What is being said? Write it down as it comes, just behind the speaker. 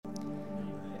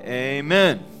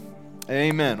Amen.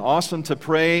 Amen. Awesome to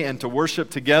pray and to worship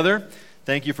together.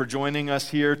 Thank you for joining us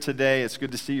here today. It's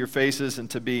good to see your faces and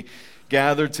to be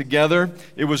gathered together.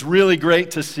 It was really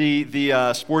great to see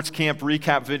the sports camp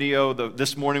recap video.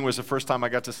 This morning was the first time I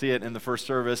got to see it in the first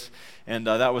service, and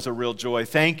that was a real joy.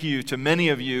 Thank you to many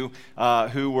of you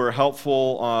who were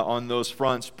helpful on those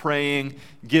fronts, praying,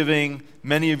 giving,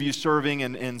 many of you serving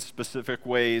in specific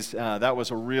ways. That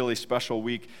was a really special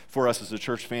week for us as a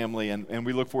church family, and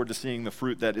we look forward to seeing the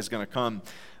fruit that is going to come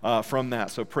from that.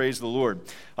 So praise the Lord.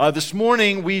 This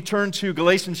morning we turn to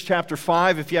Galatians chapter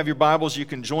 5. If you have your Bibles, you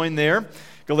can join there.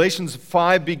 Galatians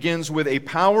 5 begins with a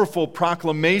powerful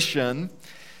proclamation.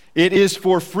 It is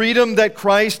for freedom that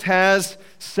Christ has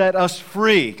set us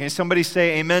free. Can somebody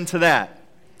say amen to that?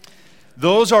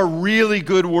 Those are really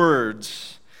good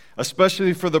words,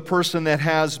 especially for the person that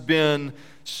has been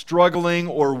struggling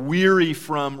or weary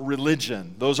from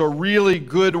religion. Those are really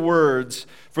good words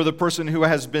for the person who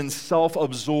has been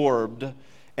self-absorbed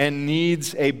and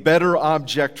needs a better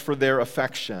object for their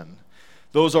affection.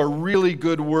 Those are really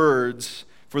good words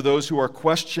for those who are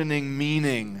questioning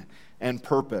meaning and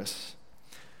purpose.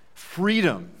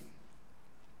 Freedom.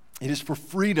 It is for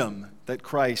freedom that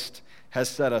Christ has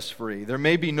set us free. There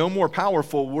may be no more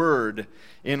powerful word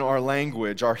in our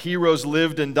language. Our heroes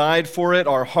lived and died for it.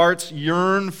 Our hearts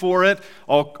yearn for it.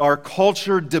 Our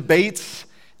culture debates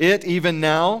it even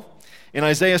now. In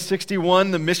Isaiah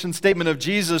 61, the mission statement of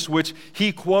Jesus, which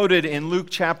he quoted in Luke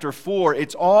chapter 4,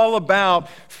 it's all about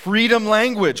freedom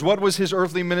language. What was his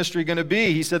earthly ministry going to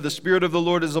be? He said, "The Spirit of the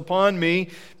Lord is upon me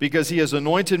because he has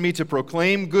anointed me to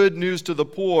proclaim good news to the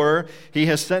poor. He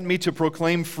has sent me to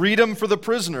proclaim freedom for the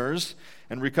prisoners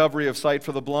and recovery of sight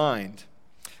for the blind."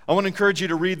 I want to encourage you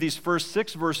to read these first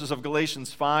 6 verses of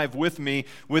Galatians 5 with me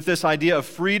with this idea of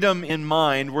freedom in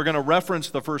mind. We're going to reference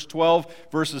the first 12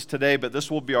 verses today, but this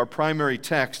will be our primary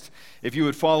text. If you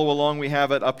would follow along, we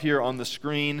have it up here on the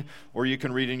screen, or you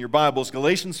can read in your Bibles.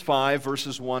 Galatians 5,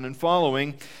 verses 1 and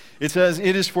following. It says,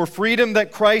 "It is for freedom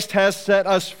that Christ has set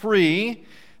us free.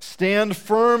 Stand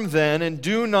firm then, and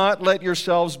do not let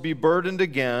yourselves be burdened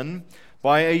again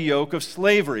by a yoke of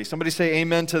slavery." Somebody say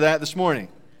amen to that this morning.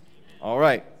 All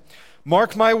right.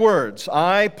 "Mark my words,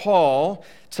 I, Paul,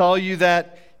 tell you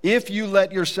that if you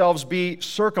let yourselves be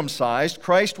circumcised,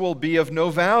 Christ will be of no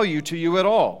value to you at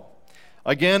all.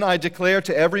 Again, I declare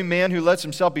to every man who lets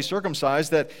himself be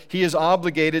circumcised that he is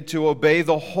obligated to obey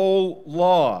the whole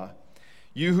law.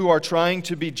 You who are trying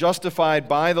to be justified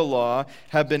by the law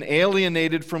have been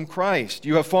alienated from Christ.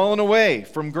 You have fallen away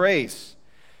from grace.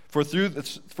 For through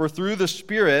the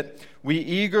Spirit we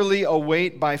eagerly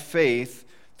await by faith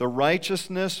the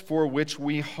righteousness for which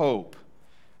we hope.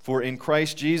 For in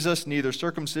Christ Jesus neither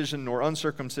circumcision nor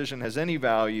uncircumcision has any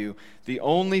value. The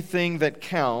only thing that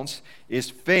counts is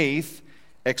faith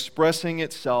expressing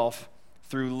itself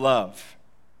through love."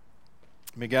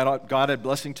 May God add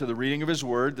blessing to the reading of His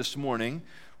Word this morning.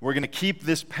 We're going to keep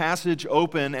this passage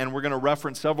open, and we're going to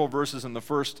reference several verses in the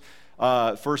first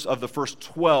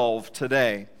 12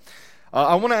 today.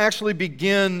 I want to actually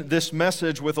begin this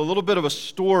message with a little bit of a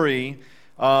story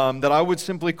that I would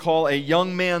simply call a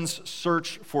young man's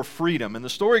search for freedom. And the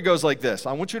story goes like this.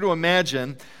 I want you to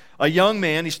imagine a young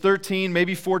man, he's 13,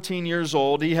 maybe 14 years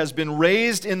old. He has been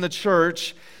raised in the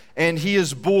church, and he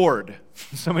is bored.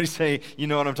 Somebody say, you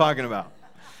know what I'm talking about.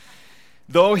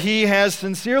 Though he has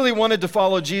sincerely wanted to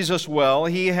follow Jesus well,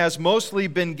 he has mostly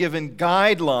been given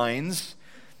guidelines,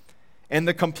 and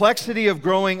the complexity of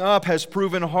growing up has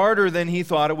proven harder than he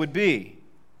thought it would be.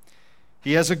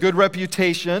 He has a good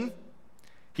reputation.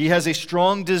 He has a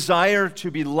strong desire to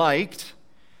be liked,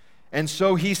 and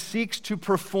so he seeks to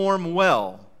perform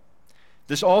well.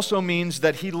 This also means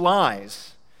that he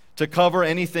lies to cover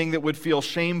anything that would feel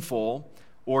shameful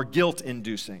or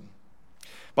guilt-inducing.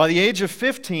 By the age of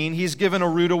 15, he's given a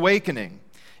rude awakening,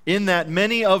 in that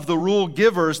many of the rule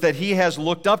givers that he has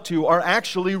looked up to are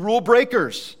actually rule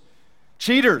breakers,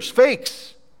 cheaters,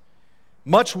 fakes,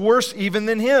 much worse even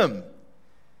than him.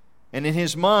 And in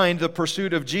his mind, the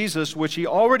pursuit of Jesus, which he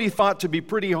already thought to be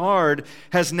pretty hard,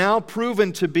 has now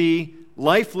proven to be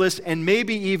lifeless and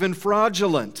maybe even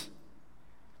fraudulent.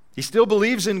 He still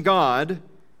believes in God.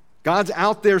 God's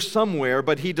out there somewhere,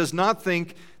 but he does not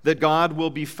think that God will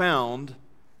be found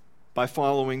by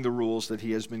following the rules that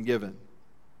he has been given.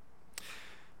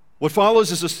 What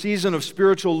follows is a season of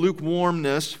spiritual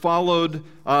lukewarmness following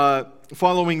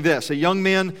this. The young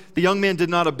man did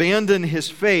not abandon his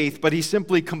faith, but he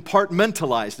simply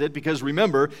compartmentalized it because,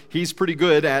 remember, he's pretty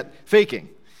good at faking.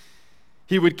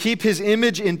 He would keep his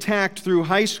image intact through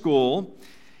high school,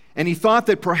 And he thought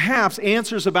that perhaps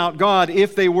answers about God,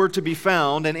 if they were to be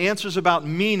found, and answers about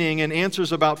meaning and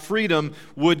answers about freedom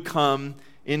would come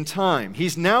in time.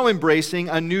 He's now embracing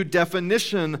a new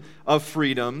definition of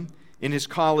freedom in his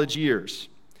college years.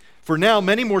 For now,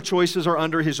 many more choices are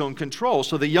under his own control.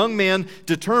 So the young man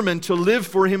determined to live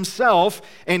for himself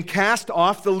and cast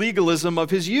off the legalism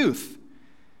of his youth.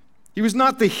 He was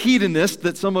not the hedonist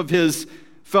that some of his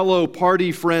fellow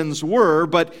party friends were,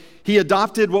 but he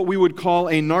adopted what we would call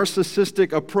a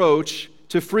narcissistic approach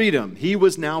to freedom. He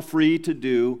was now free to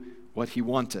do what he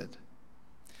wanted.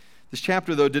 This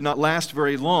chapter, though, did not last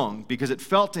very long because it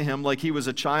felt to him like he was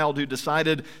a child who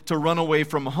decided to run away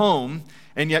from home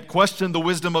and yet questioned the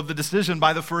wisdom of the decision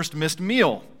by the first missed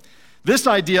meal. This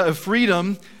idea of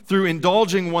freedom through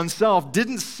indulging oneself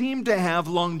didn't seem to have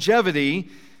longevity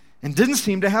and didn't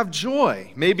seem to have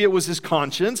joy. Maybe it was his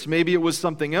conscience, maybe it was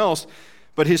something else,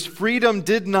 but his freedom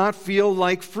did not feel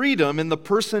like freedom in the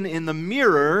person in the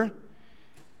mirror,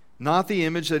 not the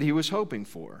image that he was hoping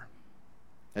for.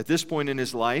 At this point in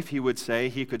his life, he would say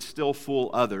he could still fool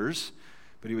others,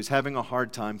 but he was having a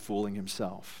hard time fooling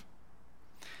himself.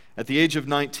 At the age of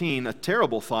 19, a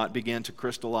terrible thought began to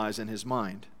crystallize in his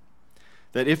mind,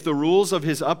 that if the rules of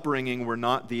his upbringing were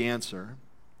not the answer,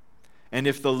 and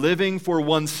if the living for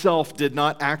oneself did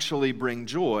not actually bring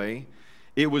joy,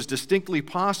 it was distinctly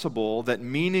possible that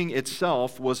meaning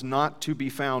itself was not to be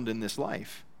found in this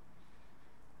life.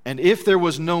 And if there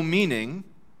was no meaning,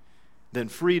 then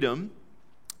freedom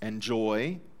and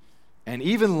joy, and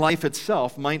even life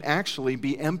itself might actually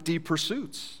be empty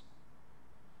pursuits.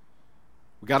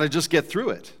 We've got to just get through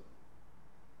it.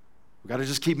 We've got to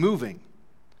just keep moving.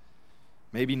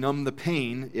 Maybe numb the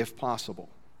pain if possible.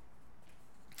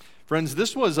 Friends,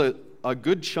 this was a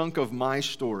good chunk of my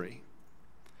story.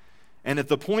 And at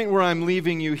the point where I'm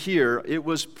leaving you here, it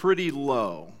was pretty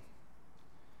low.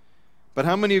 But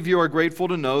how many of you are grateful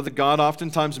to know that God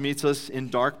oftentimes meets us in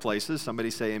dark places?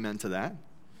 Somebody say amen to that.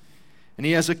 And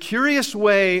he has a curious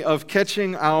way of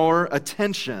catching our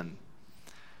attention.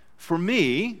 For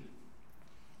me,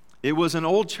 it was an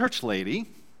old church lady,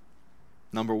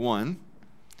 number one,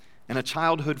 and a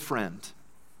childhood friend.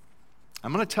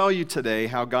 I'm going to tell you today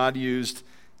how God used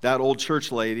that old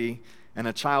church lady and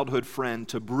a childhood friend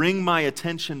to bring my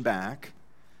attention back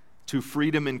to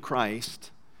freedom in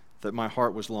Christ that my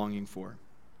heart was longing for.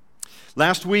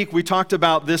 Last week, we talked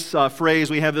about this phrase.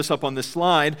 We have this up on this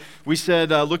slide. We said,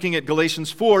 looking at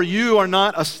Galatians 4, you are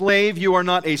not a slave, you are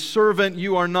not a servant,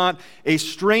 you are not a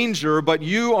stranger, but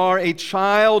you are a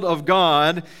child of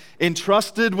God,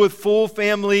 entrusted with full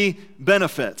family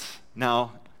benefits.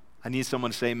 Now, I need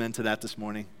someone to say amen to that this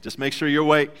morning. Just make sure you're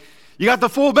awake. You got the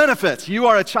full benefits. You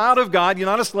are a child of God. You're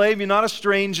not a slave. You're not a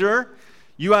stranger.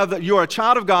 You are a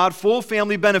child of God, full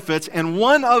family benefits, and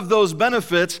one of those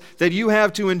benefits that you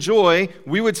have to enjoy,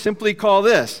 we would simply call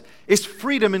this, is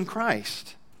freedom in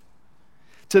Christ.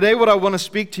 Today, what I want to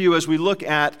speak to you as we look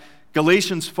at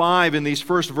Galatians 5 in these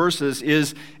first verses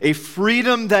is a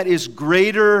freedom that is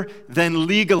greater than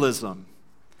legalism.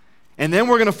 And then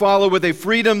we're going to follow with a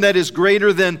freedom that is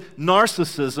greater than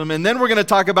narcissism. And then we're going to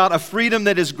talk about a freedom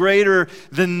that is greater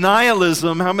than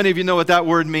nihilism. How many of you know what that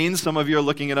word means? Some of you are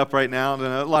looking it up right now.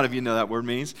 A lot of you know that word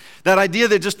means. That idea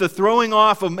that just the throwing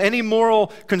off of any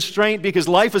moral constraint because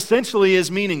life essentially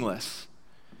is meaningless.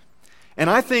 And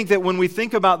I think that when we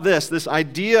think about this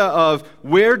idea of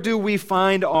where do we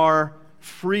find our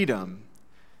freedom,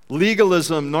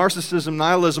 legalism, narcissism,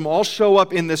 nihilism all show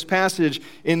up in this passage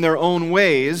in their own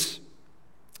ways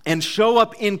and show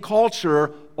up in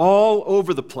culture all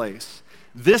over the place.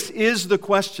 This is the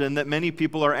question that many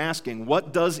people are asking.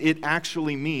 What does it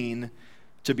actually mean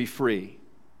to be free?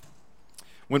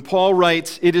 When Paul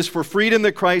writes, it is for freedom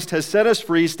that Christ has set us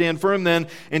free, stand firm then,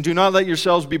 and do not let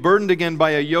yourselves be burdened again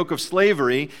by a yoke of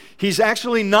slavery, he's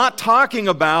actually not talking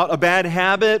about a bad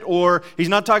habit, or he's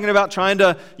not talking about trying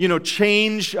to,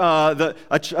 change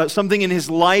something in his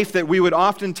life that we would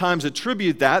oftentimes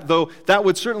attribute that, though that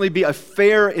would certainly be a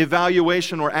fair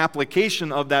evaluation or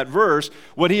application of that verse.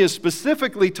 What he is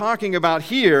specifically talking about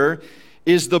here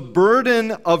is the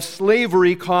burden of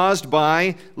slavery caused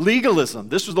by legalism.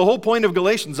 This was the whole point of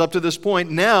Galatians up to this point.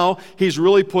 Now he's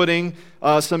really putting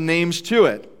some names to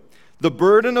it. The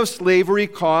burden of slavery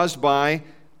caused by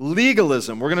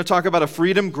legalism. We're going to talk about a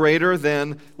freedom greater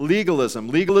than legalism.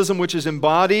 Legalism, which is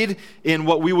embodied in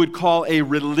what we would call a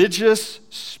religious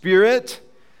spirit,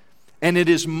 and it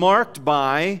is marked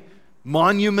by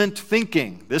monument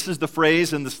thinking. This is the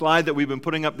phrase in the slide that we've been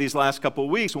putting up these last couple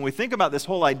of weeks. When we think about this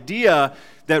whole idea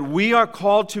that we are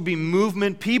called to be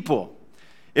movement people,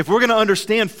 If we're going to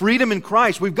understand freedom in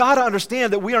Christ, we've got to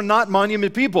understand that we are not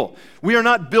monument people. We are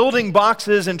not building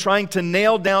boxes and trying to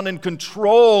nail down and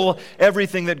control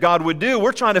everything that God would do.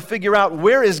 We're trying to figure out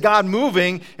where is God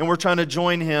moving, and we're trying to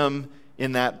join him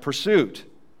in that pursuit.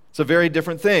 It's a very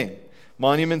different thing.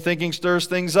 Monument thinking stirs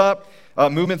things up.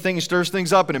 Movement thinking stirs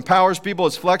things up and empowers people.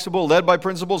 It's flexible, led by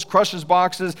principles, crushes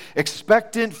boxes,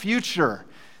 expectant future.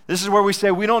 This is where we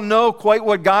say we don't know quite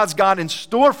what God's got in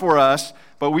store for us,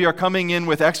 but we are coming in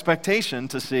with expectation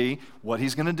to see what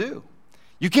he's going to do.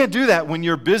 You can't do that when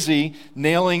you're busy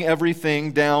nailing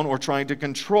everything down or trying to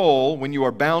control, when you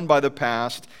are bound by the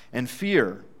past and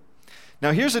fear.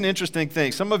 Now, here's an interesting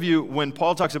thing. Some of you, when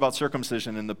Paul talks about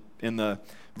circumcision in the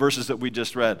verses that we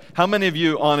just read, how many of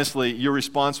you, honestly, your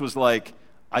response was like,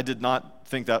 I did not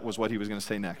think that was what he was going to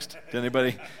say next? Did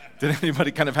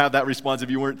anybody kind of have that response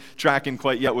if you weren't tracking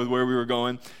quite yet with where we were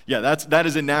going? Yeah, that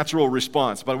is a natural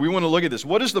response. But we want to look at this.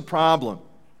 What is the problem?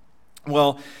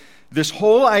 Well, this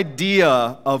whole idea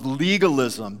of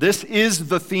legalism, this is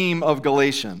the theme of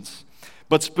Galatians.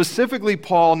 But specifically,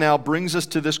 Paul now brings us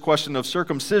to this question of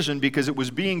circumcision because it was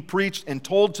being preached and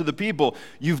told to the people,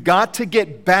 you've got to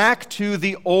get back to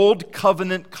the old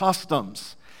covenant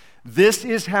customs. This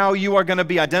is how you are going to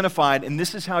be identified, and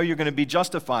this is how you're going to be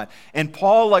justified. And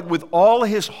Paul, like with all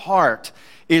his heart,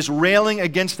 is railing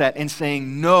against that and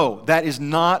saying, no, that is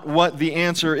not what the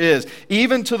answer is.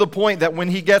 Even to the point that when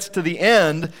he gets to the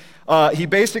end, he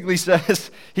basically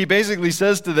says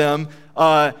to them,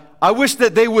 I wish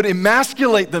that they would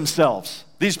emasculate themselves,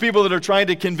 these people that are trying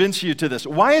to convince you to this.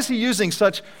 Why is he using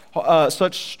such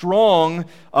strong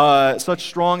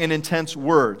and intense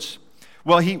words?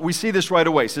 Well, we see this right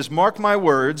away. He says, mark my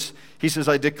words. He says,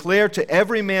 I declare to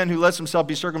every man who lets himself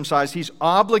be circumcised, he's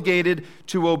obligated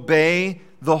to obey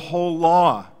the whole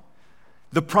law.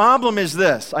 The problem is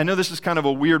this. I know this is kind of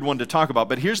a weird one to talk about,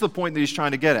 but here's the point that he's trying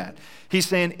to get at. He's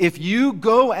saying, if you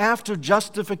go after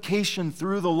justification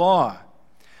through the law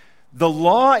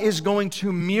is going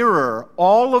to mirror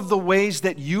all of the ways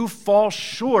that you fall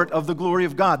short of the glory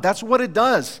of God. That's what it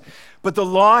does. But the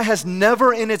law has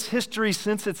never in its history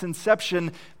since its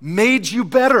inception made you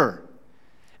better.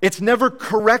 It's never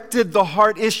corrected the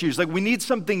heart issues. Like, we need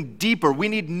something deeper. We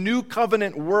need new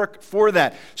covenant work for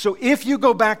that. So if you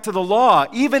go back to the law,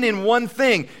 even in one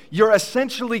thing, you're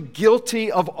essentially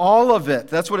guilty of all of it.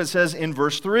 That's what it says in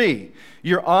verse 3.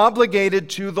 You're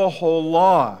obligated to the whole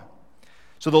law.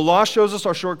 So the law shows us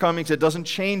our shortcomings. It doesn't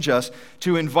change us.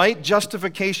 To invite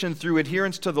justification through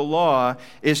adherence to the law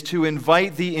is to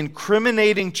invite the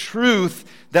incriminating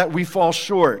truth that we fall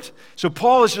short. So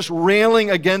Paul is just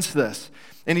railing against this.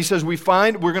 And he says we're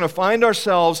going to find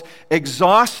ourselves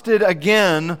exhausted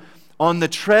again on the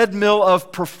treadmill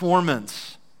of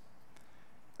performance.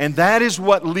 And that is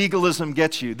what legalism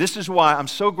gets you. This is why I'm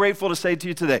so grateful to say to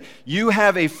you today, you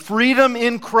have a freedom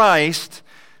in Christ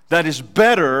that is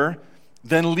better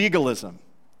than legalism.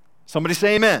 Somebody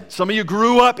say amen. Some of you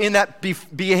grew up in that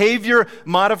behavior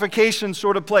modification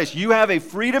sort of place. You have a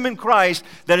freedom in Christ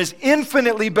that is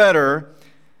infinitely better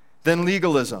than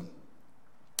legalism.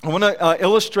 I want to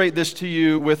illustrate this to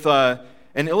you with an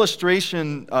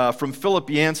illustration from Philip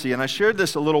Yancey, and I shared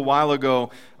this a little while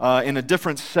ago in a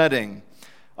different setting.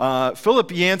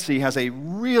 Philip Yancey has a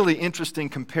really interesting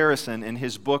comparison in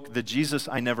his book, The Jesus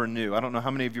I Never Knew. I don't know how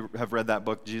many of you have read that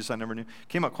book, Jesus I Never Knew. It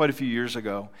came out quite a few years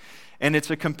ago. And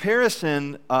it's a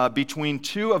comparison between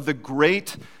two of the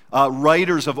great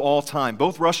writers of all time,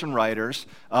 both Russian writers,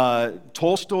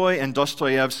 Tolstoy and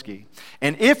Dostoevsky.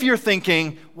 And if you're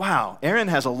thinking, wow, Aaron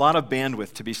has a lot of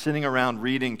bandwidth to be sitting around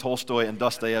reading Tolstoy and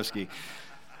Dostoevsky,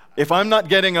 if I'm not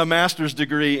getting a master's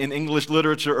degree in English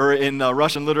literature or in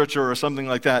Russian literature or something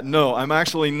like that, no, I'm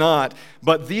actually not.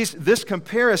 But this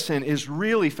comparison is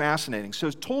really fascinating.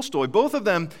 So Tolstoy, both of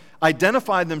them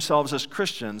identified themselves as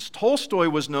Christians. Tolstoy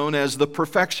was known as the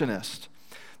perfectionist.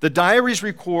 The diaries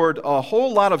record a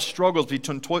whole lot of struggles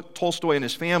between Tolstoy and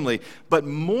his family, but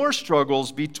more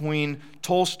struggles between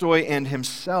Tolstoy and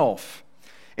himself.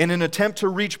 In an attempt to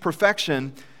reach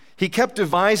perfection, he kept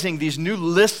devising these new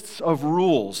lists of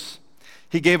rules.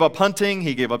 He gave up hunting,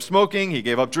 he gave up smoking, he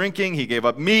gave up drinking, he gave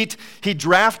up meat. He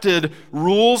drafted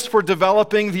rules for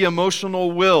developing the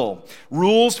emotional will,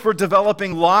 rules for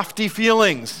developing lofty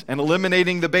feelings and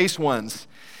eliminating the base ones.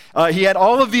 He had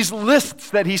all of these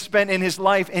lists that he spent in his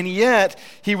life, and yet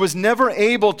he was never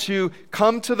able to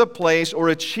come to the place or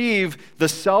achieve the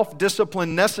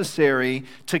self-discipline necessary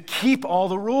to keep all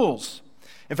the rules.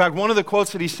 In fact, one of the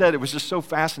quotes that he said, it was just so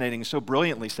fascinating, so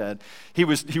brilliantly said. He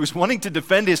was wanting to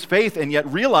defend his faith and yet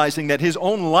realizing that his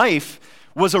own life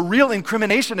was a real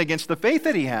incrimination against the faith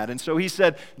that he had. And so he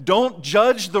said, don't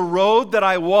judge the road that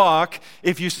I walk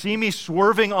if you see me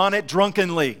swerving on it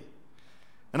drunkenly.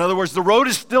 In other words, the road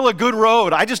is still a good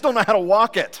road. I just don't know how to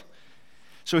walk it.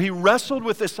 So he wrestled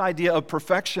with this idea of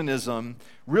perfectionism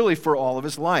really for all of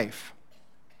his life.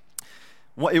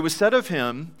 It was said of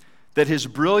him that his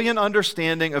brilliant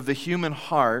understanding of the human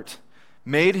heart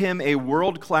made him a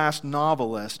world-class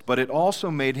novelist, but it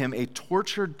also made him a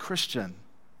tortured Christian.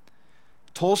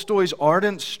 Tolstoy's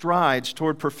ardent strides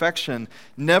toward perfection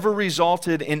never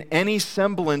resulted in any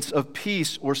semblance of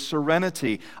peace or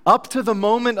serenity. Up to the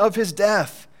moment of his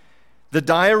death, the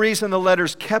diaries and the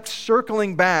letters kept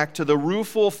circling back to the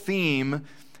rueful theme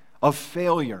of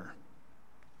failure.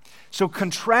 So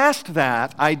contrast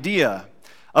that idea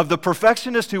of the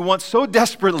perfectionist who wants so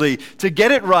desperately to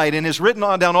get it right and has written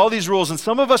down all these rules. And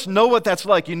some of us know what that's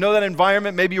like. You know that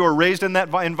environment. Maybe you were raised in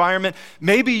that environment.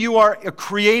 Maybe you are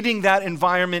creating that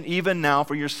environment even now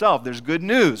for yourself. There's good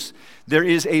news. There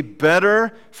is a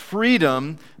better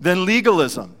freedom than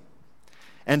legalism.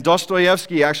 And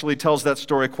Dostoevsky actually tells that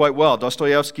story quite well.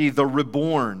 Dostoevsky, the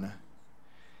Reborn.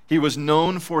 He was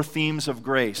known for themes of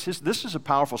grace. This is a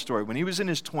powerful story. When he was in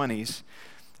his 20s,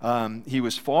 he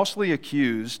was falsely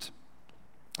accused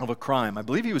of a crime. I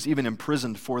believe he was even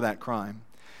imprisoned for that crime.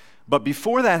 But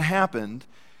before that happened,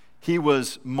 he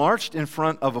was marched in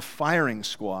front of a firing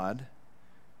squad,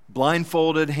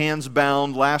 blindfolded, hands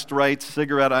bound, last rites,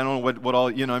 cigarette, I don't know what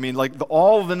all,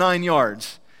 all the 9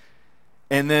 yards.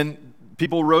 And then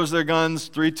people rose their guns,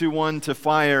 3, 2, 1 to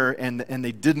fire, and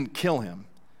they didn't kill him.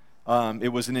 It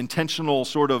was an intentional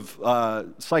sort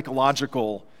of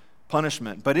psychological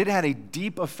punishment, but it had a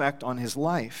deep effect on his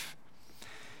life.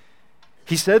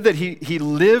 He said that he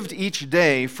lived each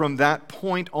day from that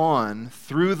point on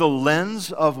through the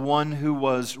lens of one who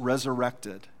was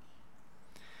resurrected.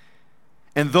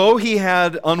 And though he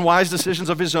had unwise decisions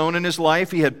of his own in his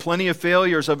life, he had plenty of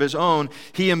failures of his own,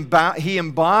 he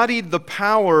embodied the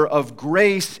power of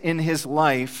grace in his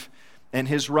life and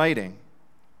his writing.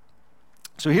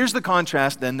 So here's the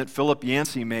contrast then that Philip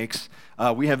Yancey makes.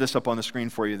 We have this up on the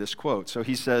screen for you, this quote. So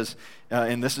he says,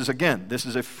 and this is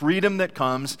a freedom that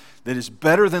comes that is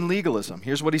better than legalism.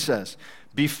 Here's what he says.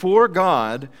 Before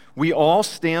God, we all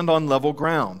stand on level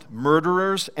ground.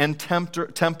 Murderers and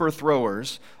temper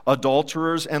throwers,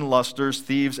 adulterers and lusters,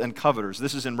 thieves and coveters.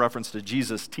 This is in reference to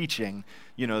Jesus' teaching,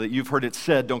 that you've heard it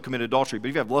said, don't commit adultery. But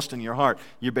if you have lust in your heart,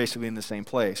 you're basically in the same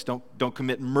place. Don't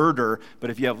commit murder,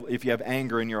 but if you have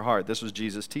anger in your heart. This was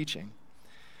Jesus' teaching.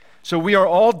 So we are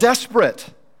all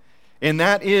desperate, and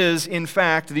that is, in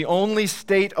fact, the only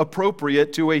state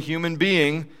appropriate to a human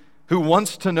being who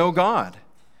wants to know God.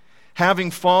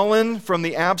 Having fallen from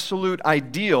the absolute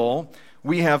ideal,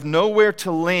 we have nowhere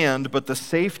to land but the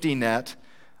safety net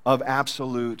of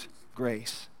absolute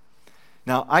grace.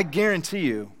 Now, I guarantee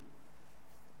you,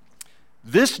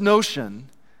 this notion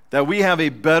that we have a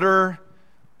better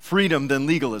freedom than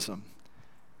legalism,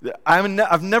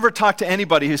 I've never talked to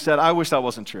anybody who said, I wish that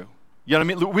wasn't true. You know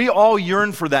what I mean? We all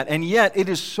yearn for that, and yet it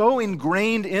is so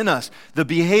ingrained in us, the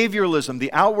behavioralism,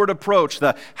 the outward approach,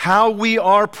 the how we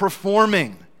are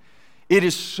performing. It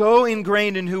is so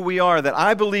ingrained in who we are that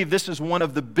I believe this is one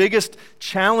of the biggest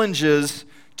challenges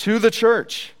to the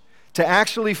church, to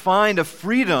actually find a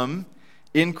freedom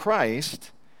in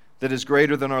Christ that is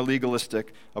greater than our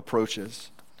legalistic approaches.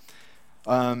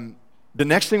 The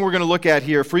next thing we're going to look at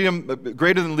here, freedom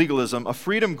greater than legalism, a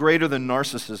freedom greater than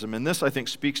narcissism. And this, I think,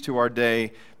 speaks to our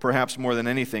day perhaps more than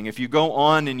anything. If you go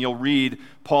on and you'll read,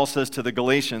 Paul says to the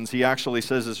Galatians, he actually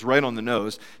says this right on the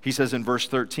nose. He says in verse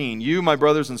 13, you, my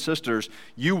brothers and sisters,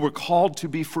 you were called to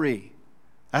be free.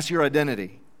 That's your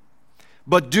identity.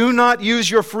 But do not use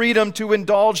your freedom to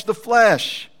indulge the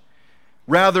flesh.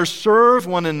 Rather, serve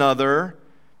one another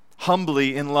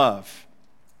humbly in love.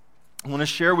 I want to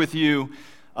share with you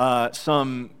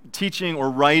some teaching or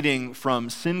writing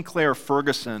from Sinclair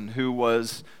Ferguson, who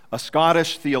was a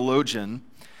Scottish theologian.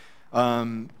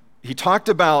 He talked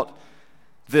about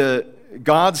the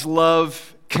God's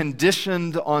love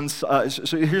conditioned on. So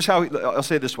here's how I'll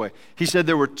say it this way. He said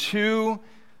there were two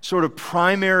sort of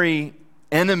primary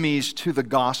enemies to the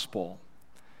gospel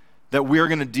that we're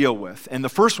going to deal with. And the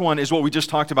first one is what we just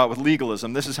talked about with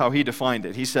legalism. This is how he defined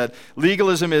it. He said,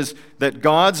 legalism is that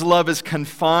God's love is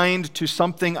confined to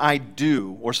something I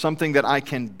do or something that I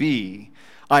can be.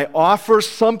 I offer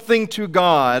something to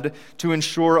God to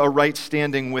ensure a right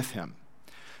standing with Him.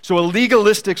 So a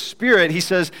legalistic spirit, he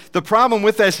says, the problem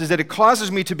with this is that it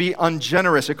causes me to be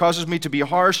ungenerous. It causes me to be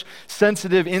harsh,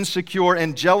 sensitive, insecure,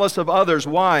 and jealous of others.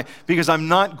 Why? Because I'm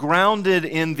not grounded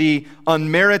in the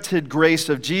unmerited grace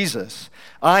of Jesus.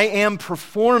 I am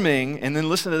performing, and then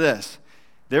listen to this,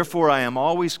 therefore I am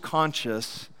always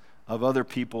conscious of other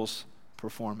people's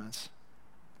performance.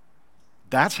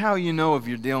 That's how you know if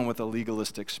you're dealing with a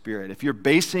legalistic spirit. If you're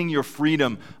basing your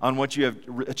freedom on what you have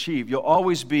achieved, you'll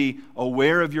always be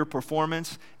aware of your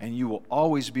performance, and you will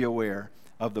always be aware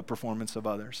of the performance of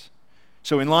others.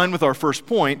 So in line with our first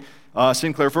point,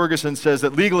 Sinclair Ferguson says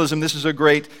that legalism, this is a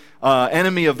great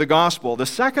enemy of the gospel. The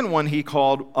second one he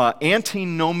called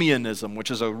antinomianism,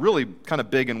 which is a really kind of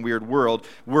big and weird word,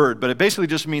 but it basically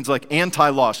just means like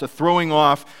anti-law, so throwing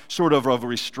off sort of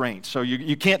restraint. So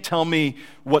you can't tell me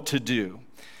what to do.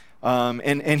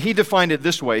 And he defined it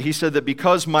this way. He said that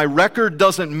because my record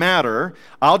doesn't matter,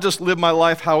 I'll just live my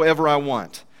life however I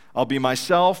want. I'll be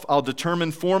myself. I'll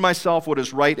determine for myself what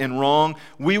is right and wrong.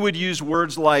 We would use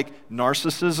words like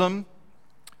narcissism.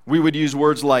 We would use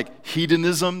words like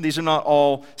hedonism. These are not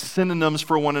all synonyms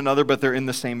for one another, but they're in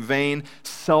the same vein.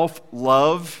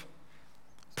 Self-love,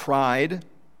 pride.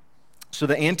 So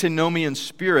the antinomian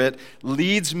spirit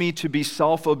leads me to be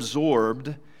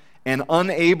self-absorbed and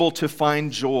unable to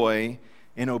find joy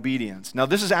in obedience. Now,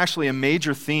 this is actually a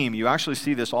major theme. You actually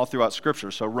see this all throughout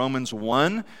Scripture. So Romans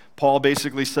 1, Paul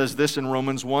basically says this in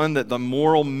Romans 1, that the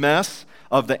moral mess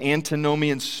of the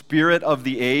antinomian spirit of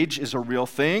the age is a real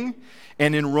thing.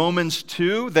 And in Romans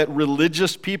 2, that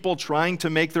religious people trying to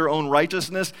make their own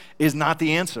righteousness is not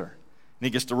the answer. And he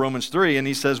gets to Romans 3, and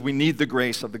he says we need the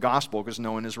grace of the gospel because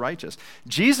no one is righteous.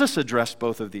 Jesus addressed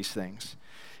both of these things.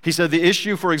 He said the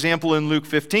issue, for example, in Luke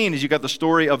 15 is you got the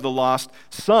story of the lost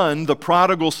son. The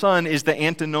prodigal son is the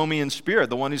antinomian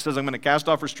spirit, the one who says, I'm going to cast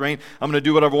off restraint, I'm going to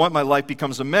do whatever I want, my life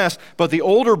becomes a mess. But the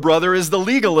older brother is the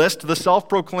legalist,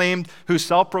 the whose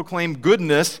self-proclaimed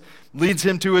goodness leads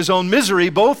him to his own misery.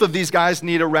 Both of these guys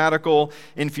need a radical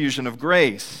infusion of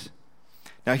grace.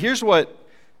 Now here's what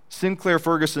Sinclair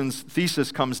Ferguson's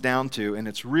thesis comes down to, and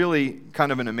it's really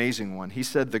kind of an amazing one. He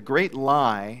said the great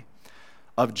lie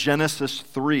of Genesis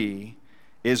 3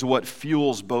 is what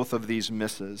fuels both of these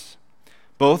misses.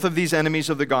 Both of these enemies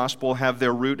of the gospel have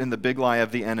their root in the big lie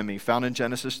of the enemy, found in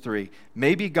Genesis 3.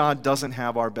 Maybe God doesn't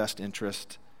have our best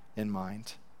interest in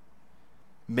mind.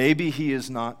 Maybe he is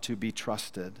not to be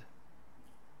trusted.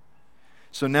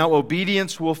 So now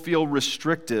obedience will feel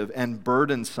restrictive and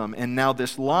burdensome. And now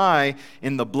this lie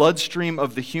in the bloodstream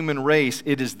of the human race,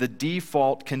 it is the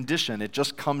default condition. It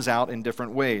just comes out in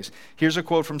different ways. Here's a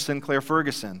quote from Sinclair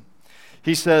Ferguson.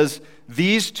 He says,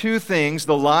 these two things,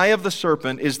 the lie of the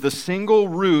serpent, is the single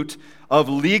root of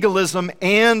legalism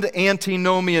and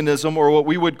antinomianism, or what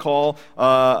we would call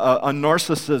a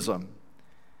narcissism.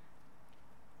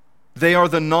 They are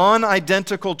the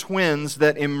non-identical twins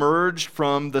that emerge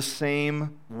from the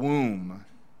same womb.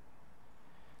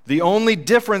 The only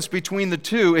difference between the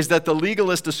two is that the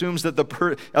legalist assumes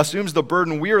the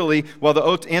burden wearily, while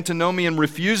the antinomian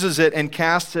refuses it and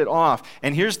casts it off.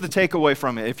 And here's the takeaway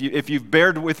from it. If you've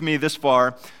bared with me this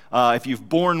far, if you've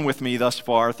borne with me thus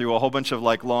far through a whole bunch of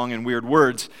like long and weird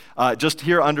words, just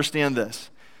here understand this.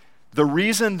 The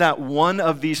reason that one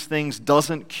of these things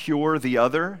doesn't cure the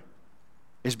other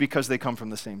is because they come from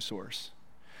the same source.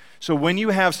 So when you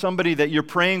have somebody that you're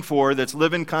praying for that's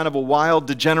living kind of a wild,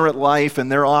 degenerate life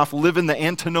and they're off living the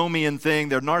antinomian thing,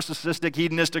 they're narcissistic,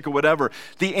 hedonistic, or whatever,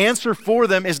 the answer for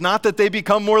them is not that they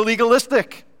become more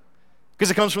legalistic, because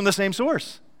it comes from the same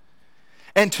source.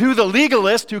 And to the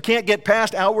legalist who can't get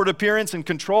past outward appearance and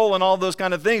control and all those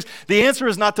kind of things, the answer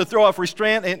is not to throw off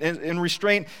restraint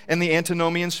and the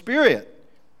antinomian spirit.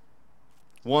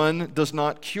 One does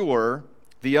not cure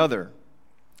the other.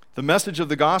 The message of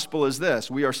the gospel is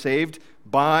this: we are saved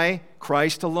by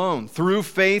Christ alone, through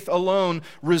faith alone,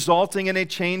 resulting in a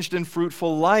changed and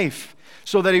fruitful life.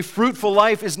 So that a fruitful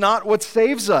life is not what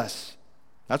saves us.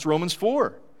 That's Romans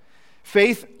 4.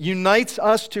 Faith unites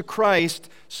us to Christ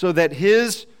so that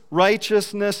his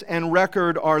righteousness and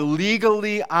record are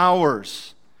legally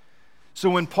ours. So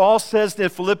when Paul says to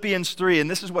Philippians 3, and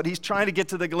this is what he's trying to get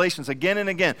to the Galatians again and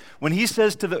again, when he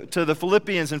says to the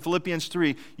Philippians in Philippians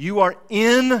 3, you are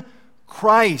in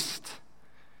Christ.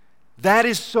 That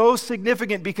is so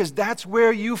significant because that's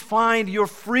where you find your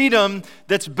freedom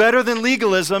that's better than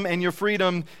legalism and your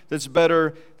freedom that's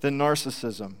better than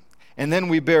narcissism. And then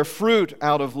we bear fruit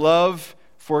out of love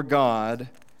for God,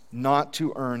 not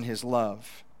to earn his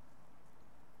love.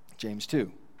 James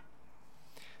 2.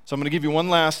 So I'm going to give you one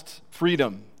last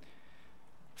freedom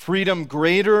freedom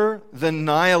greater than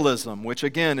nihilism, which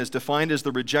again is defined as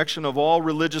the rejection of all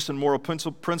religious and moral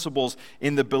principles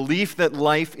in the belief that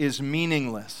life is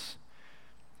meaningless.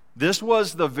 This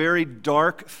was the very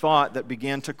dark thought that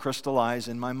began to crystallize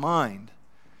in my mind.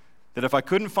 That if I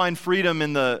couldn't find freedom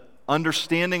in the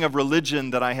understanding of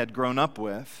religion that I had grown up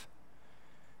with,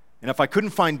 and if I couldn't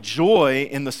find joy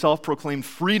in the self-proclaimed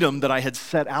freedom that I had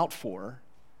set out for,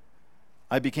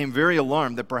 I became very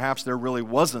alarmed that perhaps there really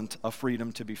wasn't a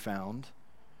freedom to be found,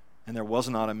 and there was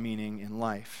not a meaning in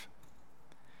life.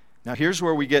 Now here's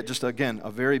where we get just, again, a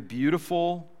very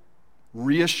beautiful,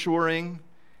 reassuring,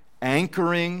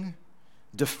 anchoring,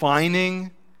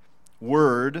 defining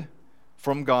word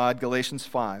from God, Galatians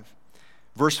 5.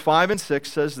 Verse 5 and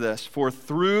 6 says this, "For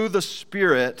through the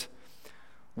Spirit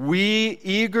we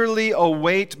eagerly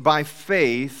await by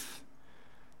faith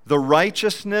the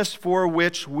righteousness for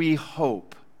which we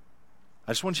hope."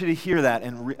 I just want you to hear that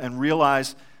and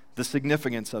realize the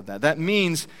significance of that. That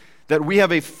means that we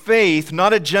have a faith,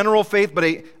 not a general faith, but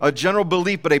a general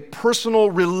belief, but a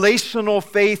personal, relational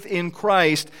faith in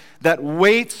Christ that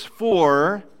waits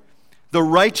for the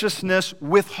righteousness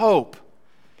with hope.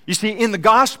 You see, in the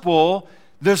gospel,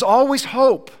 there's always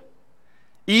hope,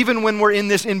 even when we're in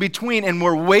this in-between and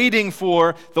we're waiting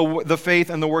for the faith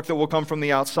and the work that will come from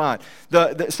the outside.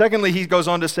 Secondly, he goes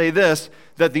on to say this,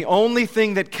 that the only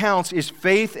thing that counts is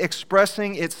faith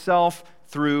expressing itself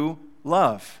through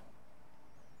love.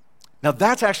 Now,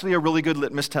 that's actually a really good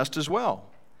litmus test as well.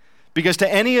 Because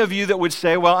to any of you that would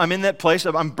say, well, I'm in that place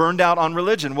of I'm burned out on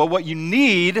religion. Well, what you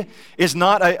need is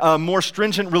not a more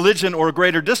stringent religion or a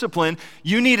greater discipline.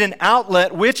 You need an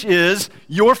outlet, which is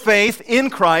your faith in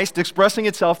Christ expressing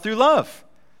itself through love.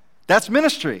 That's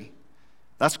ministry.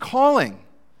 That's calling.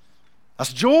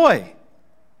 That's joy.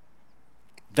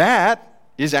 That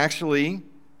is actually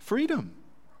freedom.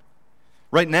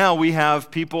 Right now, we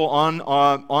have people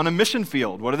on a mission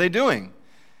field. What are they doing?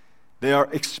 They are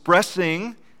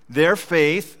expressing their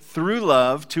faith through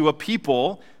love to a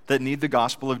people that need the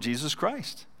gospel of Jesus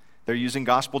Christ. They're using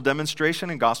gospel demonstration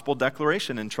and gospel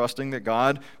declaration and trusting that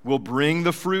God will bring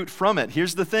the fruit from it.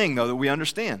 Here's the thing, though, that we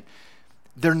understand.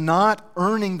 They're not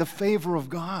earning the favor of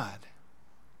God.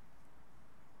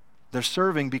 They're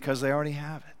serving because they already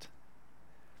have it.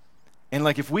 And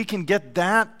if we can get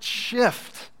that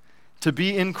shift to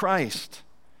be in Christ,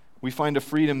 we find a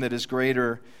freedom that is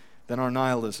greater than our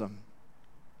nihilism.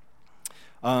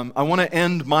 I want to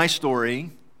end my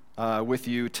story with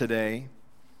you today.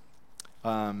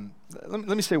 Let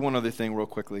me say one other thing real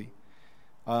quickly.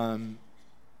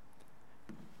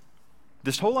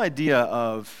 This whole idea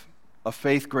of a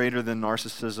faith greater than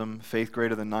narcissism, faith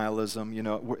greater than nihilism,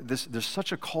 there's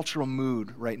such a cultural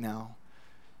mood right now,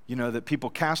 that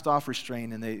people cast off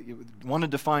restraint and they want to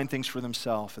define things for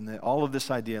themselves, and all of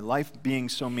this idea, life being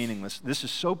so meaningless, this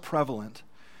is so prevalent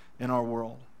in our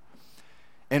world.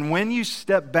 And when you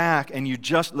step back and you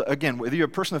just, again, whether you're a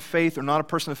person of faith or not a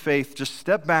person of faith, just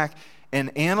step back and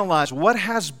analyze what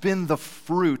has been the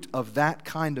fruit of that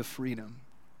kind of freedom.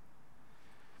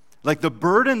 The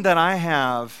burden that I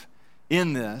have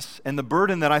in this, and the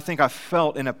burden that I think I've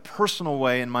felt in a personal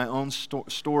way in my own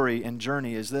story and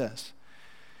journey is this.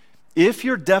 If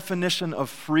your definition of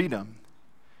freedom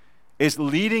is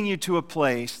leading you to a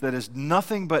place that is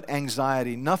nothing but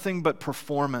anxiety, nothing but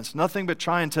performance, nothing but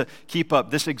trying to keep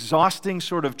up, this exhausting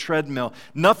sort of treadmill,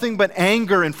 nothing but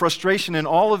anger and frustration and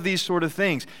all of these sort of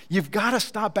things, you've got to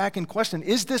stop back and question,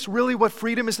 is this really what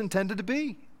freedom is intended to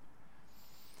be?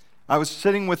 I was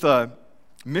sitting with a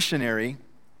missionary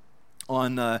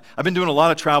I've been doing a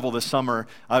lot of travel this summer.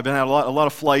 I've been at a lot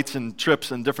of flights and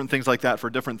trips and different things like that for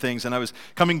different things. And I was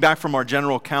coming back from our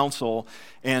general council,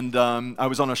 and I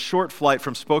was on a short flight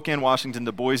from Spokane, Washington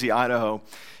to Boise, Idaho.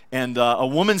 And a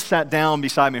woman sat down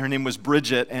beside me. Her name was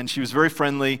Bridget, and she was very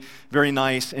friendly, very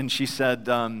nice. And she said,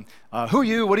 who are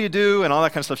you? What do you do? And all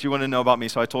that kind of stuff. She wanted to know about me.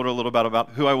 So I told her a little bit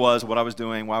about who I was, what I was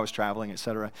doing, why I was traveling, et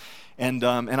cetera. And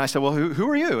I said, well, who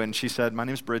are you? And she said, my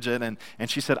name's Bridget. And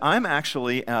she said, I'm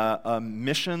actually a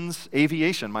missions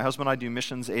aviation. My husband and I do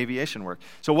missions aviation work.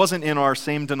 So it wasn't in our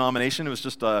same denomination. It was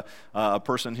just a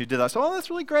person who did that. So,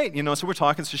 that's really great. So we're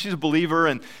talking. So she's a believer,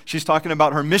 and she's talking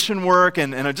about her mission work.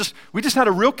 And we just had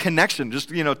a real connection, just,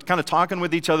 kind of talking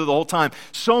with each other the whole time.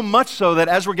 So much so that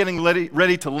as we're getting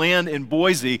ready to land in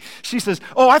Boise, she says,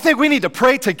 I think we need to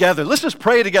pray together. Let's just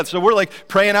pray together. So we're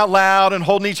praying out loud and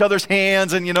holding each other's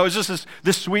hands. And, it's just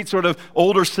this sweet sort of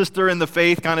older sister in the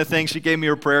faith kind of thing. She gave me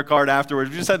her prayer card afterwards.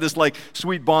 We just had this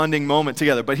sweet bonding moment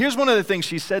together. But here's one of the things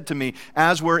she said to me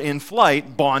as we're in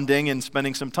flight, bonding and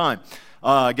spending some time,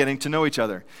 getting to know each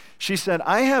other. She said,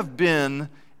 I have been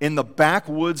in the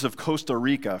backwoods of Costa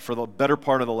Rica for the better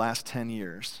part of the last 10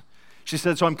 years. She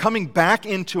said, so I'm coming back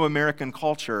into American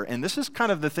culture, and this is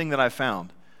kind of the thing that I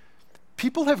found.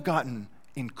 People have gotten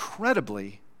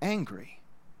incredibly angry.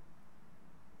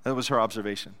 That was her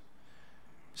observation.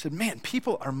 She said, man,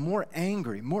 people are more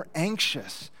angry, more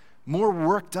anxious, more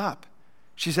worked up.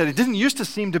 She said, it didn't used to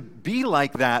seem to be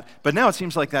like that, but now it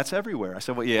seems like that's everywhere. I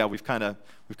said, well, yeah, we've kind of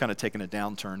taken a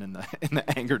downturn in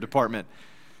the anger department,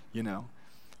 you know.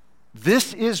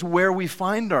 This is where we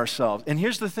find ourselves. And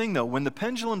here's the thing, though. When the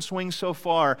pendulum swings so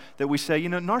far that we say, you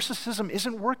know, narcissism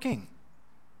isn't working.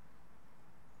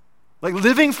 Like,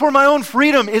 living for my own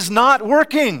freedom is not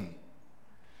working.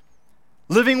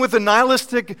 Living with a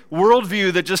nihilistic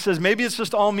worldview that just says maybe it's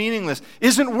just all meaningless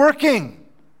isn't working.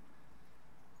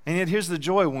 And yet here's the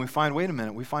joy when we find, wait a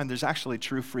minute, we find there's actually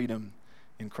true freedom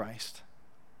in Christ.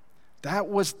 That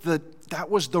was the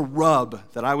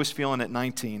rub that I was feeling at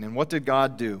 19. And what did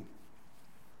God do?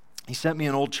 He sent me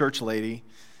an old church lady,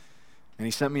 and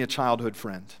he sent me a childhood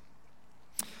friend.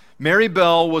 Mary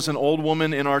Bell was an old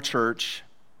woman in our church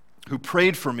who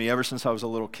prayed for me ever since I was a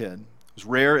little kid. It was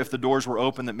rare if the doors were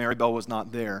open that Mary Bell was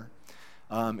not there.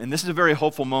 And this is a very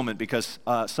hopeful moment because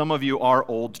some of you are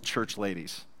old church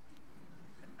ladies.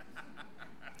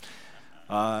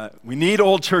 We need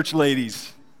old church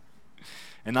ladies.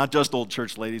 And not just old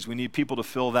church ladies. We need people to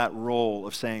fill that role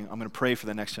of saying, I'm going to pray for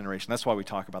the next generation. That's why we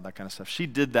talk about that kind of stuff. She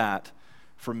did that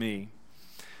for me.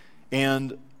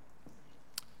 And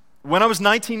when I was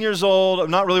 19 years old,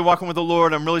 I'm not really walking with the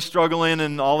Lord. I'm really struggling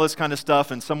and all this kind of stuff.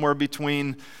 And somewhere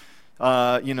between,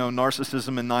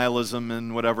 narcissism and nihilism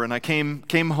and whatever. And I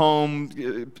came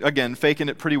home, again, faking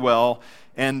it pretty well.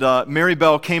 And Mary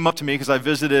Bell came up to me because I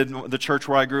visited the church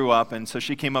where I grew up. And so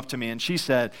she came up to me and she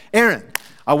said, Aaron,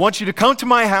 I want you to come to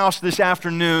my house this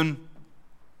afternoon.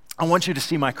 I want you to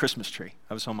see my Christmas tree.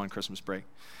 I was home on Christmas break.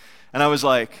 And I was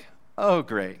like, oh,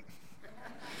 great.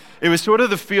 It was sort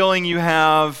of the feeling you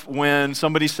have when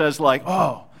somebody says like,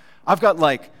 oh, I've got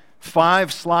like 5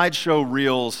 slideshow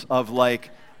reels of like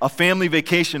a family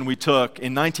vacation we took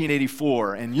in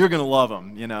 1984, and you're going to love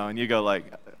them, you know, and you go like,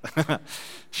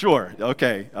 sure,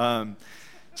 okay.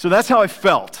 So that's how I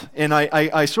felt, and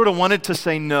I sort of wanted to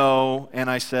say no, and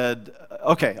I said,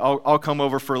 okay, I'll come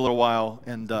over for a little while,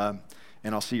 and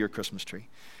I'll see your Christmas tree.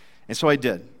 And so I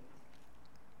did.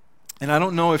 And I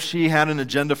don't know if she had an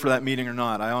agenda for that meeting or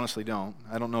not. I honestly don't.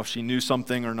 I don't know if she knew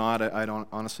something or not. I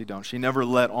honestly don't. She never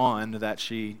let on that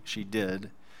she did.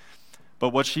 But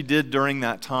what she did during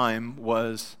that time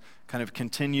was kind of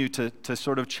continue to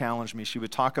sort of challenge me. She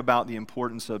would talk about the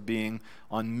importance of being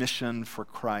on mission for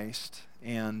Christ.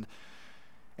 And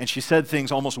she said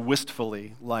things almost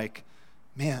wistfully like,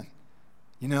 man,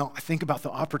 you know, I think about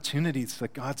the opportunities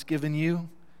that God's given you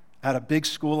at a big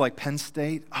school like Penn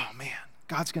State. Oh, man,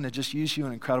 God's going to just use you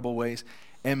in incredible ways.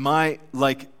 And my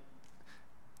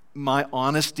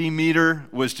honesty meter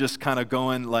was just kind of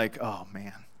going like, oh,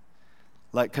 man.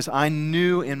 Like, because I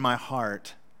knew in my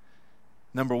heart,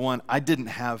 number one, I didn't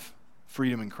have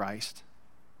freedom in Christ.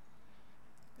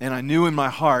 And I knew in my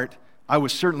heart, I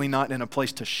was certainly not in a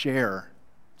place to share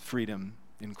freedom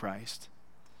in Christ.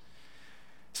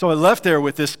 So I left there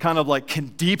with this kind of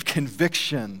like deep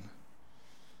conviction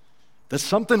that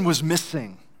something was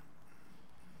missing.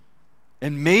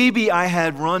 And maybe I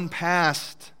had run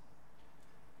past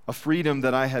a freedom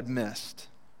that I had missed.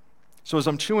 So as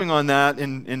I'm chewing on that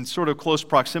in sort of close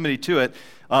proximity to it,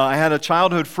 I had a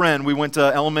childhood friend. We went to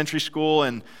elementary school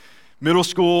and middle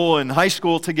school and high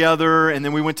school together, and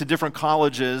then we went to different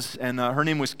colleges, and her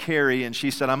name was Carrie, and she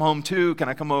said, I'm home too, can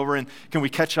I come over and can we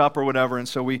catch up or whatever? And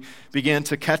so we began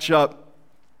to catch up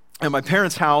at my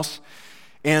parents' house,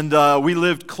 and we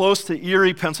lived close to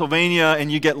Erie, Pennsylvania,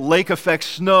 and you get lake effect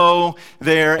snow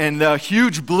there, and a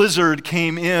huge blizzard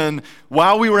came in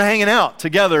while we were hanging out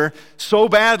together so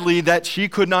badly that she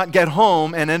could not get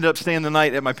home and ended up staying the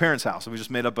night at my parents' house. And we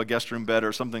just made up a guest room bed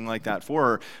or something like that for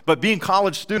her. But being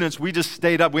college students, we just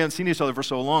stayed up. We hadn't seen each other for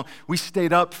so long. We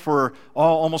stayed up for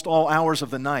almost all hours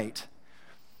of the night.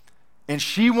 And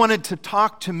she wanted to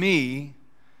talk to me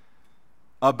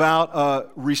about a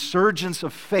resurgence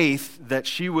of faith that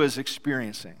she was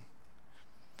experiencing.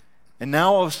 And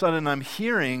now all of a sudden I'm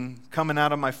hearing coming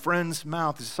out of my friend's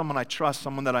mouth, this is someone I trust,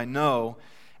 someone that I know,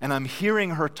 and I'm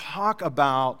hearing her talk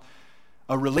about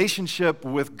a relationship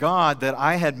with God that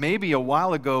I had maybe a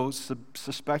while ago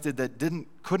suspected that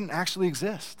couldn't actually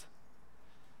exist.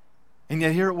 And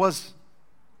yet here it was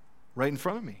right in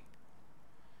front of me.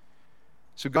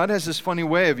 So God has this funny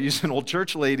way of using old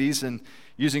church ladies and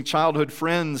using childhood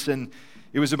friends, and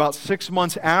it was about 6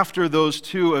 months after those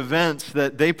two events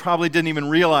that they probably didn't even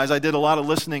realize. I did a lot of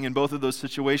listening in both of those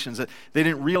situations, that they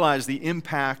didn't realize the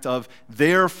impact of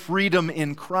their freedom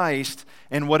in Christ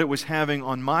and what it was having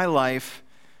on my life.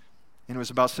 And it was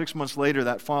about 6 months later,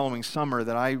 that following summer,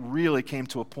 that I really came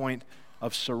to a point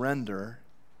of surrender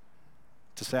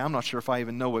to say, I'm not sure if I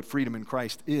even know what freedom in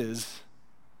Christ is,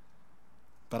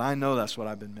 but I know that's what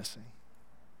I've been missing.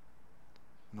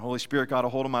 And the Holy Spirit got a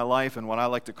hold of my life, and what I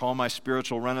like to call my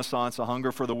spiritual renaissance, a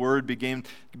hunger for the Word, began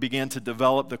to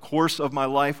develop. The course of my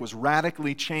life was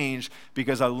radically changed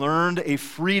because I learned a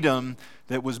freedom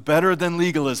that was better than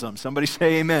legalism. Somebody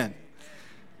say amen.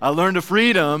 I learned a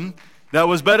freedom that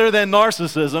was better than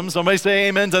narcissism. Somebody say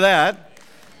amen to that.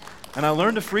 And I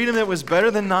learned a freedom that was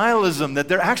better than nihilism, that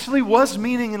there actually was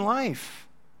meaning in life.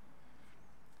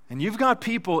 And you've got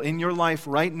people in your life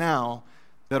right now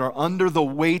that are under the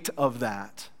weight of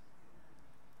that.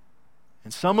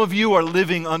 And some of you are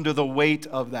living under the weight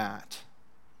of that.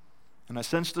 And I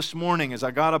sensed this morning as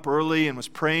I got up early and was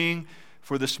praying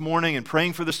for this morning and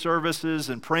praying for the services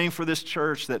and praying for this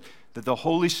church that the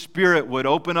Holy Spirit would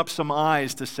open up some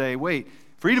eyes to say, wait,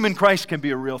 freedom in Christ can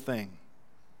be a real thing.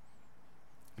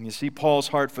 And you see Paul's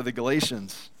heart for the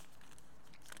Galatians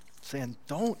saying,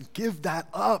 don't give that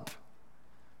up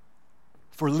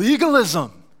for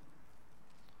legalism.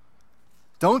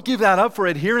 Don't give that up for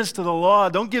adherence to the law.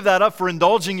 Don't give that up for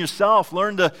indulging yourself.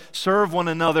 Learn to serve one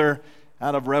another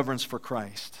out of reverence for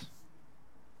Christ.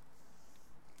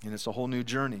 And it's a whole new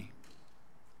journey.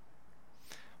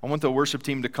 I want the worship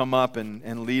team to come up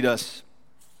and lead us.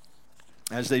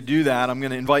 As they do that, I'm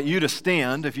going to invite you to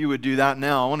stand, if you would do that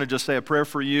now. I want to just say a prayer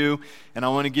for you, and I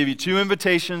want to give you two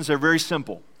invitations. They're very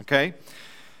simple, okay?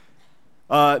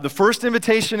 The first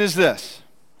invitation is this.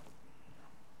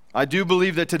 I do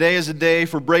believe that today is a day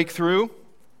for breakthrough.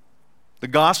 The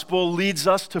gospel leads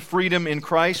us to freedom in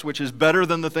Christ, which is better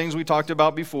than the things we talked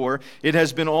about before. It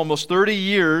has been almost 30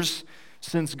 years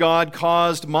since God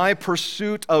caused my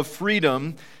pursuit of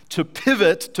freedom to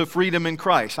pivot to freedom in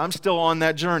Christ. I'm still on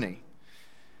that journey.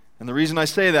 And the reason I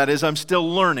say that is I'm still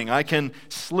learning. I can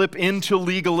slip into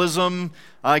legalism.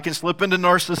 I can slip into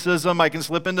narcissism. I can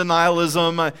slip into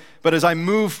nihilism. But as I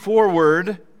move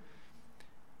forward,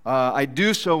 I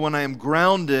do so when I am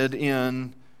grounded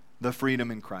in the freedom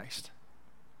in Christ.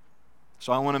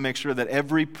 So I want to make sure that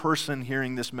every person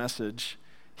hearing this message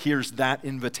hears that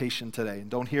invitation today.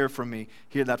 And don't hear it from me.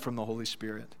 Hear that from the Holy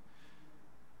Spirit.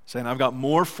 Saying, I've got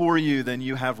more for you than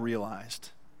you have realized.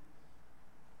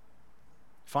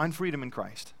 Find freedom in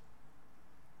Christ.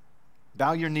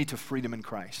 Bow your knee to freedom in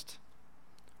Christ.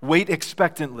 Wait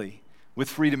expectantly with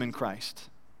freedom in Christ.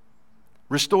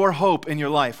 Restore hope in your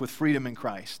life with freedom in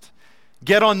Christ.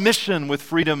 Get on mission with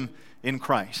freedom in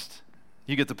Christ.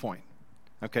 You get the point.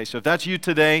 Okay, so if that's you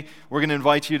today, we're going to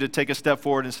invite you to take a step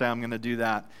forward and say, I'm going to do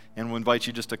that. And we'll invite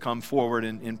you just to come forward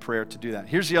in prayer to do that.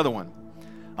 Here's the other one.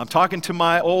 I'm talking to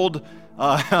my old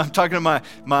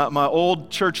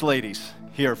church ladies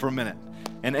here for a minute.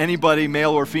 And anybody,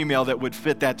 male or female, that would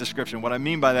fit that description. What I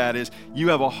mean by that is you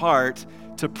have a heart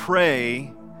to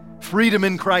pray freedom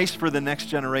in Christ for the next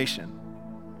generation.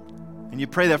 And you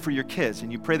pray that for your kids,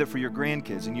 and you pray that for your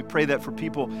grandkids, and you pray that for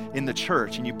people in the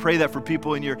church, and you pray that for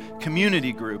people in your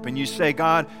community group, and you say,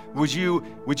 God, would you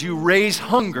raise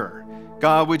hunger?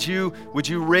 God, would you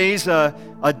raise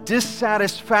a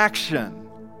dissatisfaction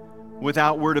with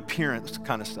outward appearance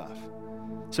kind of stuff?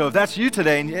 So if that's you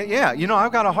today, and yeah,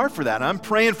 I've got a heart for that. And I'm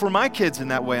praying for my kids in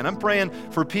that way, and I'm praying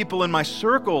for people in my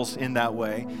circles in that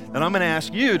way, then I'm going to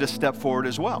ask you to step forward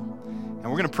as well. And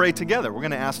we're going to pray together. We're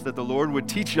going to ask that the Lord would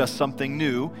teach us something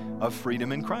new of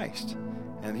freedom in Christ,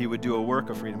 and He would do a work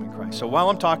of freedom in Christ. So while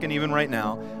I'm talking even right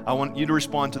now, I want you to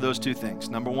respond to those two things.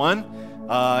 Number one,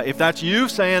 if that's you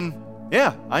saying,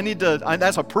 yeah,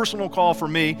 that's a personal call for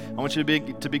me, I want you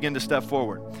to begin to step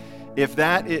forward.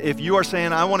 If you are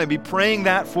saying, I want to be praying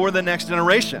that for the next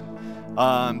generation,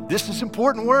 this is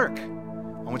important work.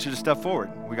 I want you to step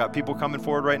forward. We got people coming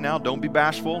forward right now. Don't be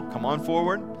bashful. Come on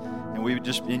forward.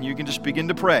 And you can just begin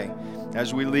to pray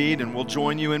as we lead, and we'll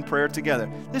join you in prayer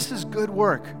together. This is good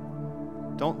work.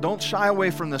 Don't shy away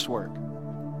from this work.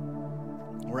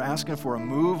 We're asking for a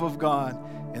move of God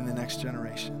in the next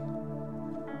generation.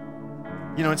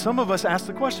 And some of us ask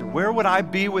the question, where would I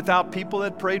be without people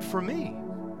that prayed for me?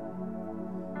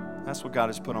 That's what God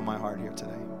has put on my heart here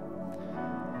today.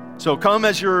 So come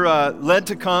as you're led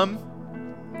to come.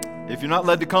 If you're not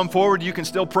led to come forward, you can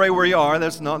still pray where you are.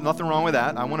 There's nothing wrong with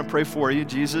that. I want to pray for you.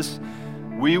 Jesus,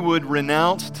 we would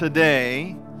renounce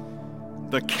today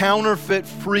the counterfeit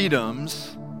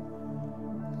freedoms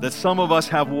that some of us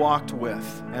have walked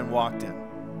with and walked in.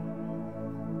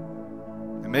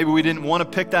 Maybe we didn't want to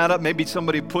pick that up. Maybe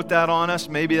somebody put that on us.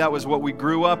 Maybe that was what we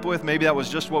grew up with. Maybe that was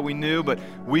just what we knew. But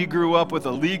we grew up with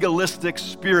a legalistic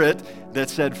spirit that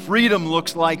said freedom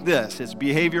looks like this. It's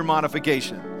behavior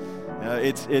modification.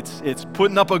 It's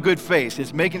putting up a good face.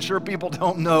 It's making sure people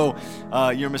don't know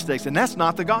your mistakes. And that's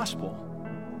not the gospel.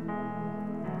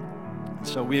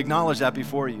 So we acknowledge that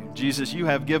before you. Jesus, you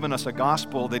have given us a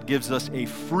gospel that gives us a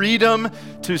freedom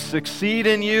to succeed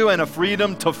in you and a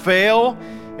freedom to fail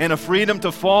and a freedom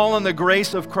to fall in the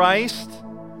grace of Christ.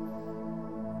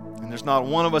 And there's not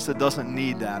one of us that doesn't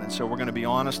need that. And so we're going to be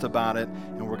honest about it,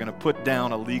 and we're going to put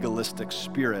down a legalistic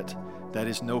spirit that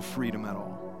is no freedom at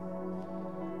all.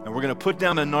 And we're going to put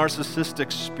down a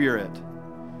narcissistic spirit.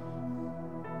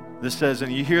 This says,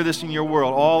 and you hear this in your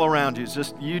world all around you, it's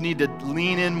just you need to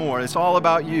lean in more. It's all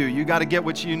about you. You got to get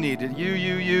what you need.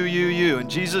 You. And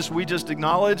Jesus, we just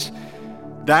acknowledge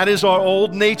that is our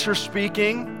old nature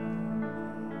speaking.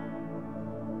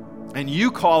 And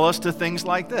you call us to things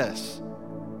like this.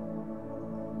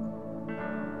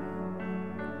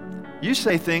 You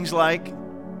say things like,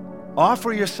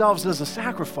 offer yourselves as a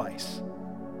sacrifice.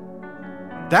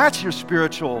 That's your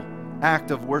spiritual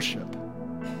act of worship.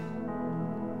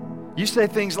 You say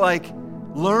things like,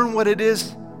 learn what it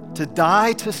is to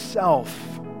die to self,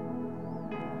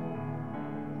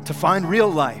 to find real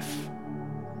life.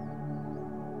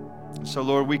 And so,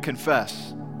 Lord, we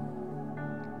confess,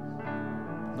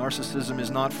 narcissism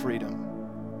is not freedom.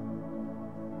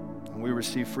 And we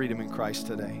receive freedom in Christ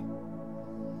today.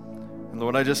 And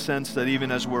Lord, I just sense that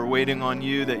even as we're waiting on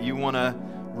you, that you want to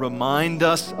remind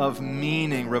us of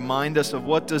meaning, remind us of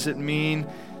what does it mean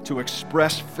to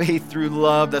express faith through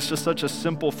love. That's just such a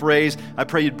simple phrase. I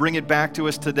pray you'd bring it back to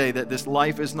us today, that this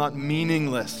life is not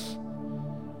meaningless,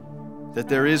 that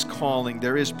there is calling,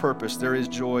 there is purpose, there is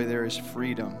joy, there is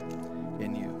freedom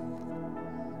in you.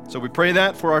 So we pray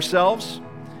that for ourselves.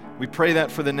 We pray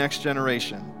that for the next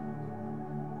generation.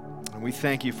 And we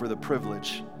thank you for the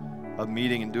privilege of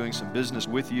meeting and doing some business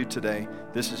with you today.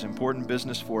 This is important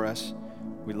business for us.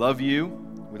 We love you.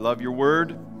 We love your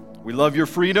word. We love your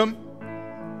freedom.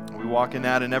 We walk in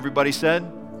that, and everybody said,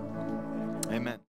 amen.